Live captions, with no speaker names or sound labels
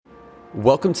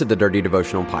Welcome to the Dirty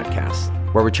Devotional Podcast,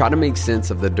 where we try to make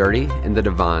sense of the dirty and the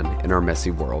divine in our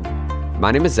messy world.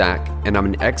 My name is Zach, and I'm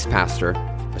an ex-pastor,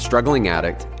 a struggling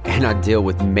addict, and I deal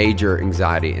with major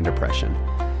anxiety and depression.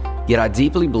 Yet I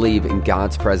deeply believe in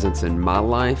God's presence in my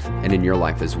life and in your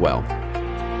life as well.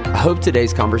 I hope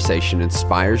today's conversation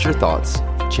inspires your thoughts,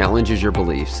 challenges your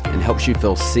beliefs, and helps you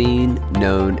feel seen,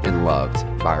 known, and loved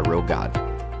by a real God.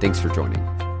 Thanks for joining.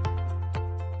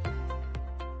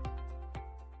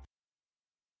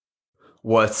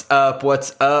 What's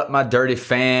up, my dirty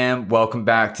fam? Welcome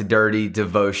back to Dirty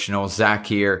Devotional. Zach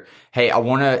here. Hey, I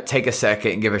want to take a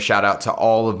second and give a shout out to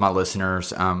all of my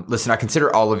listeners. Listen, I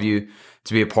consider all of you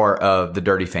to be a part of the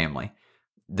Dirty family.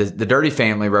 The Dirty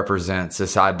family represents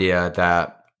this idea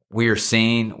that we are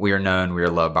seen, we are known, we are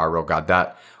loved by a real God.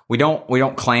 That we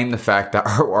don't claim the fact that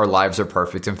our lives are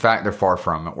perfect. In fact, they're far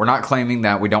from it. We're not claiming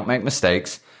that we don't make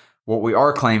mistakes. What we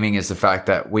are claiming is the fact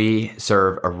that we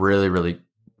serve a really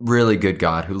good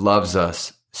God who loves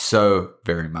us so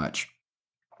very much.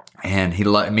 And he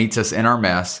meets us in our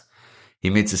mess.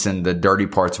 He meets us in the dirty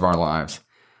parts of our lives.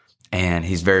 And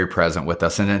he's very present with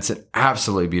us. And it's an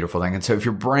absolutely beautiful thing. And so if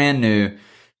you're brand new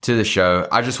to the show,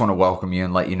 I just want to welcome you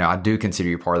and let you know I do consider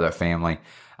you part of that family.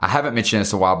 I haven't mentioned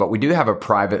this in a while, but we do have a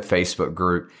private Facebook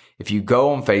group. If you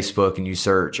go on Facebook and you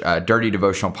search Dirty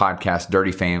Devotional Podcast,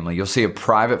 Dirty Family, you'll see a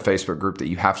private Facebook group that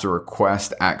you have to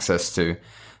request access to.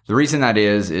 The reason that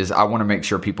is I want to make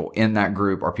sure people in that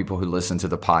group are people who listen to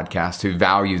the podcast, who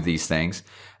value these things.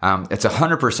 It's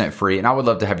 100% free, and I would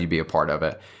love to have you be a part of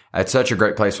it. It's such a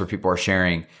great place where people are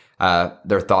sharing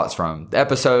their thoughts from the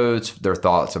episodes, their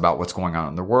thoughts about what's going on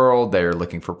in the world. They're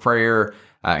looking for prayer,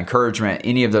 encouragement,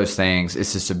 any of those things.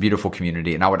 It's just a beautiful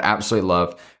community, and I would absolutely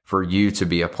love for you to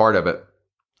be a part of it.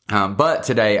 But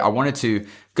today I wanted to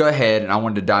go ahead and I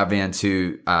wanted to dive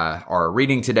into our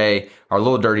reading today, our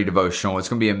little dirty devotional. It's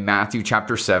going to be in Matthew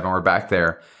chapter 7. We're back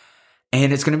there.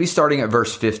 And it's going to be starting at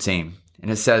verse 15.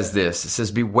 And it says this. It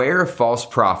says, "Beware of false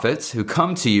prophets who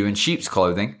come to you in sheep's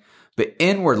clothing, but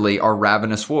inwardly are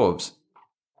ravenous wolves.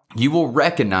 You will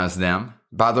recognize them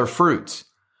by their fruits.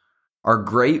 Are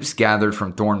grapes gathered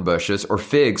from thorn bushes or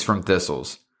figs from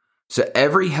thistles? So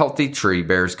every healthy tree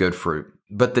bears good fruit,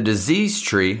 but the diseased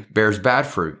tree bears bad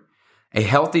fruit. A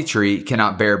healthy tree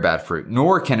cannot bear bad fruit,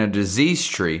 nor can a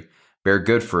diseased tree bear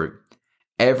good fruit.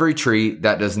 Every tree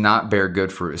that does not bear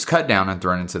good fruit is cut down and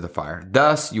thrown into the fire.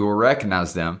 Thus you will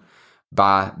recognize them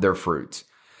by their fruits."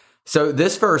 So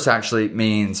this verse actually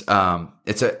means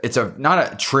it's a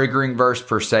not a triggering verse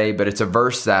per se, but it's a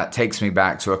verse that takes me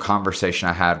back to a conversation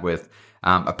I had with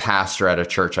a pastor at a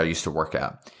church I used to work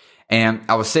at. And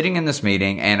I was sitting in this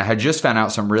meeting and I had just found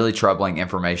out some really troubling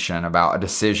information about a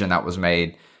decision that was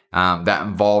made that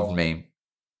involved me,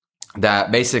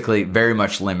 that basically very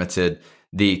much limited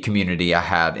the community I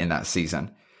had in that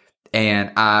season.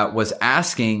 And I was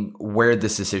asking where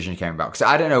this decision came about because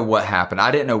I didn't know what happened.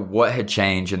 I didn't know what had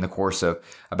changed in the course of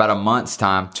about a month's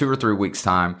time, 2 or 3 weeks'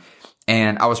 time.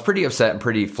 And I was pretty upset and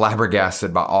pretty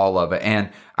flabbergasted by all of it.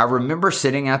 And I remember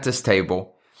sitting at this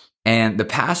table and the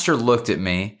pastor looked at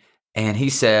me and he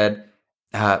said,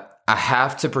 "I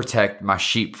have to protect my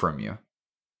sheep from you."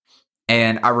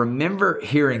 And I remember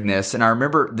hearing this, and I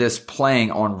remember this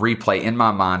playing on replay in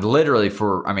my mind,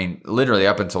 literally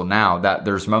up until now, that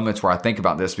there's moments where I think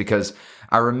about this because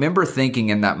I remember thinking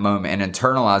in that moment and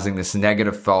internalizing this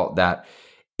negative thought that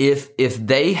if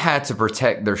they had to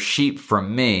protect their sheep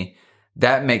from me,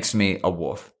 that makes me a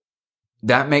wolf.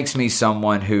 That makes me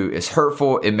someone who is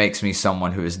hurtful. It makes me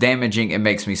someone who is damaging. It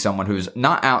makes me someone who's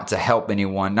not out to help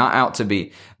anyone, not out to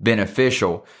be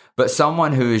beneficial, but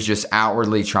someone who is just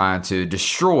outwardly trying to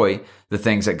destroy the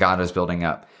things that God is building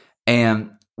up. And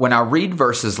when I read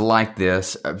verses like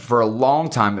this, for a long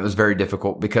time, it was very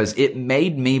difficult because it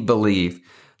made me believe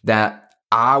that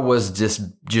I was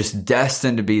just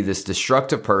destined to be this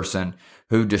destructive person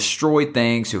who destroyed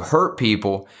things, who hurt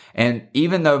people. And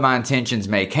even though my intentions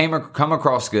may come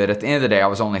across good, at the end of the day, I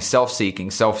was only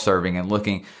self-seeking, self-serving, and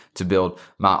looking to build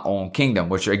my own kingdom,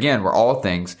 which again were all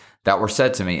things that were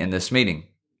said to me in this meeting.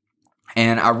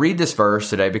 And I read this verse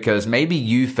today because maybe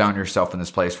you found yourself in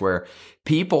this place where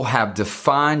people have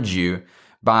defined you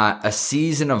by a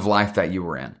season of life that you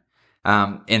were in.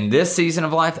 In this season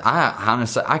of life,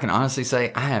 I can honestly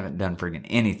say I haven't done freaking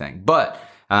anything, but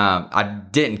I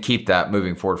didn't keep that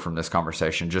moving forward from this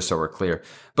conversation, just so we're clear.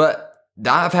 But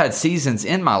I've had seasons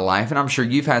in my life, and I'm sure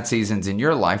you've had seasons in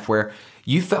your life where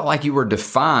you felt like you were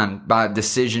defined by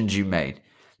decisions you made.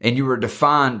 and you were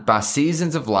defined by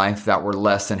seasons of life that were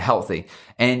less than healthy.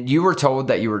 And you were told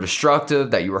that you were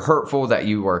destructive, that you were hurtful, that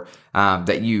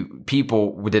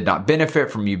people did not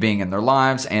benefit from you being in their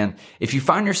lives. And if you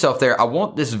find yourself there, I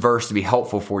want this verse to be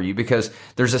helpful for you, because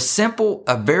there's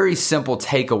a very simple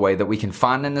takeaway that we can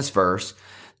find in this verse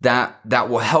that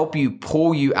will help you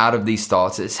pull you out of these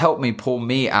thoughts. It's helped pull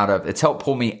me out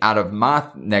of my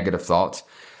negative thoughts.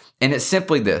 And it's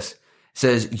simply this. It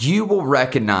says, you will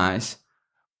recognize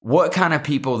what kind of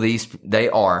people they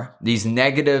are, these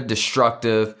negative,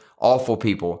 destructive, awful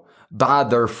people, by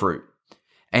their fruit.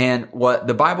 And what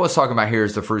the Bible is talking about here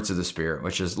is the fruits of the Spirit,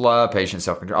 which is love, patience,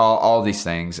 self-control, all these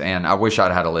things. And I wish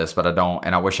I'd had a list, but I don't.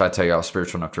 And I wish I'd tell you I was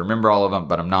spiritual enough to remember all of them,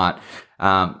 but I'm not.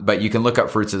 But you can look up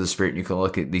fruits of the Spirit and you can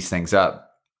look at these things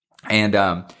up.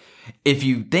 And if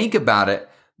you think about it,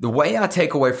 the way I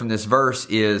take away from this verse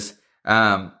is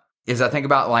I think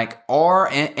about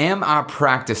am I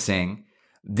practicing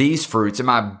these fruits? Am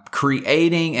I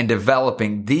creating and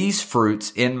developing these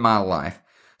fruits in my life?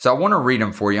 So I want to read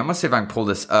them for you. I'm going to see if I can pull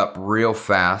this up real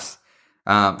fast.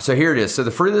 So here it is. So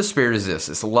the fruit of the Spirit is this.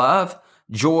 It's love,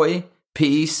 joy,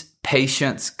 peace,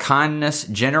 patience, kindness,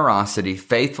 generosity,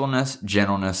 faithfulness,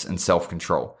 gentleness, and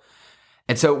self-control.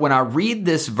 And so when I read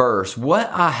this verse, what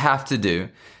I have to do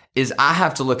is I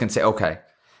have to look and say, okay,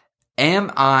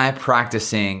 am I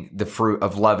practicing the fruit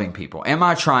of loving people? Am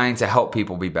I trying to help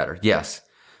people be better? Yes.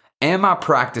 Am I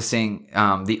practicing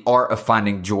the art of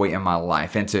finding joy in my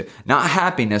life, and to not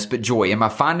happiness, but joy? Am I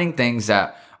finding things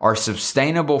that are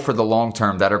sustainable for the long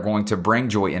term that are going to bring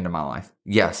joy into my life?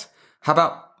 Yes. How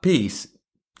about peace?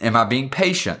 Am I being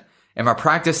patient? Am I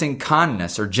practicing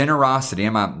kindness or generosity?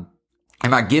 Am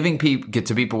I giving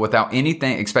to people without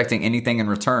expecting anything in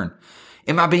return?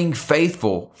 Am I being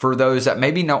faithful for those that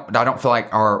I don't feel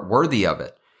like are worthy of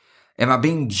it? Am I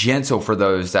being gentle for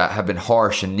those that have been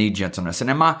harsh and need gentleness? And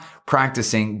am I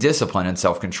practicing discipline and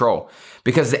self-control?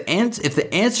 Because if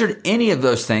the answer to any of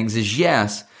those things is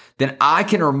yes, then I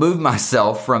can remove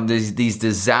myself from these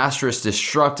disastrous,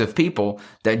 destructive people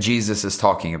that Jesus is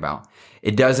talking about.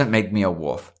 It doesn't make me a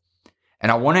wolf.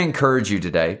 And I want to encourage you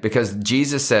today, because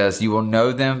Jesus says you will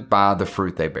know them by the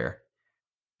fruit they bear.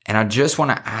 And I just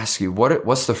want to ask you,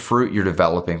 what's the fruit you're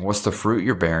developing? What's the fruit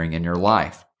you're bearing in your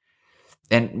life?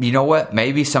 And you know what?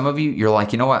 Maybe some of you, you're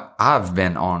like, you know what? I've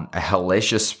been on a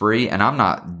hellacious spree and I'm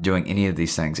not doing any of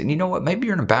these things. And you know what? Maybe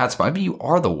you're in a bad spot. Maybe you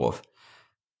are the wolf.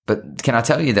 But can I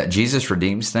tell you that Jesus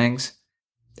redeems things?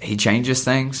 He changes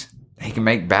things. He can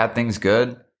make bad things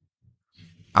good.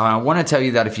 I want to tell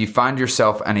you that if you find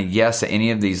yourself in a yes at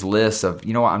any of these lists of,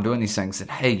 you know what, I'm doing these things, then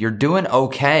hey, you're doing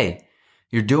okay.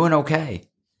 You're doing okay.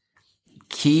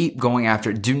 Keep going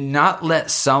after it. Do not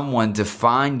let someone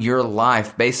define your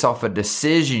life based off a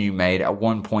decision you made at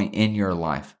one point in your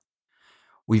life.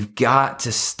 We've got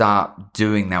to stop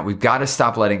doing that. We've got to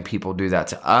stop letting people do that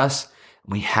to us.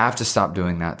 We have to stop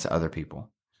doing that to other people.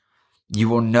 You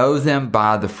will know them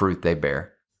by the fruit they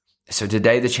bear. So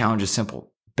today the challenge is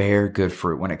simple. Bear good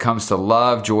fruit. When it comes to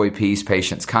love, joy, peace,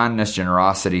 patience, kindness,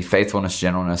 generosity, faithfulness,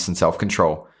 gentleness, and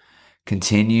self-control,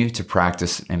 continue to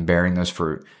practice in bearing those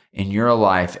fruit in your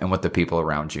life and with the people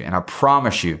around you. And I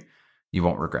promise you, you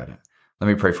won't regret it. Let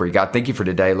me pray for you. God, thank you for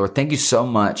today. Lord, thank you so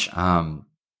much.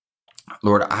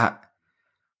 Lord,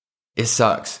 it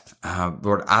sucks.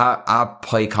 Lord, I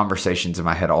play conversations in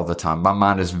my head all the time. My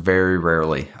mind is very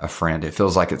rarely a friend. It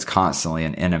feels like it's constantly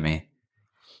an enemy.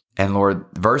 And Lord,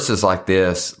 verses like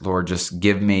this, Lord, just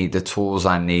give me the tools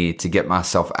I need to get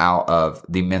myself out of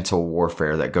the mental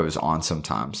warfare that goes on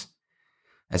sometimes.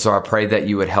 And so I pray that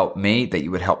you would help me, that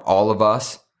you would help all of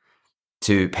us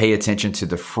to pay attention to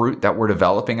the fruit that we're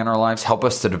developing in our lives. Help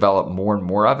us to develop more and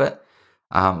more of it.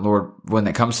 Lord, when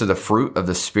it comes to the fruit of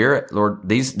the Spirit, Lord,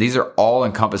 these are all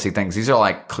encompassing things. These are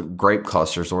like grape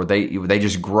clusters, Lord. They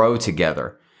just grow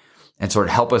together. And so Lord,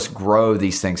 help us grow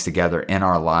these things together in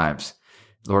our lives,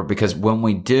 Lord, because when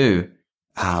we do,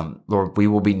 Lord, we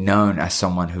will be known as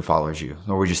someone who follows you.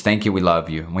 Lord, we just thank you. We love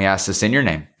you. And we ask this in your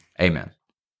name. Amen.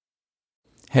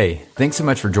 Hey, thanks so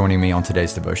much for joining me on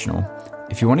today's devotional.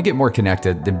 If you want to get more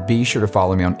connected, then be sure to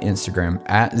follow me on Instagram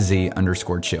at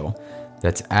 @Z_chill.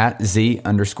 That's at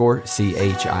 @Z_CHIL.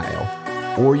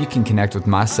 Or you can connect with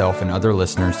myself and other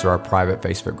listeners through our private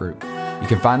Facebook group. You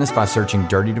can find this by searching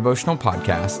Dirty Devotional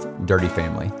Podcast, Dirty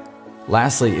Family.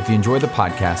 Lastly, if you enjoy the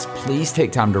podcast, please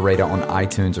take time to rate it on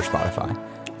iTunes or Spotify.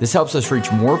 This helps us reach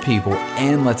more people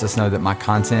and lets us know that my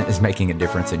content is making a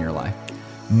difference in your life.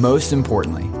 Most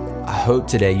importantly, I hope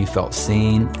today you felt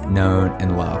seen, known,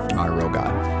 and loved by a real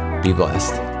God. Be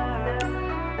blessed.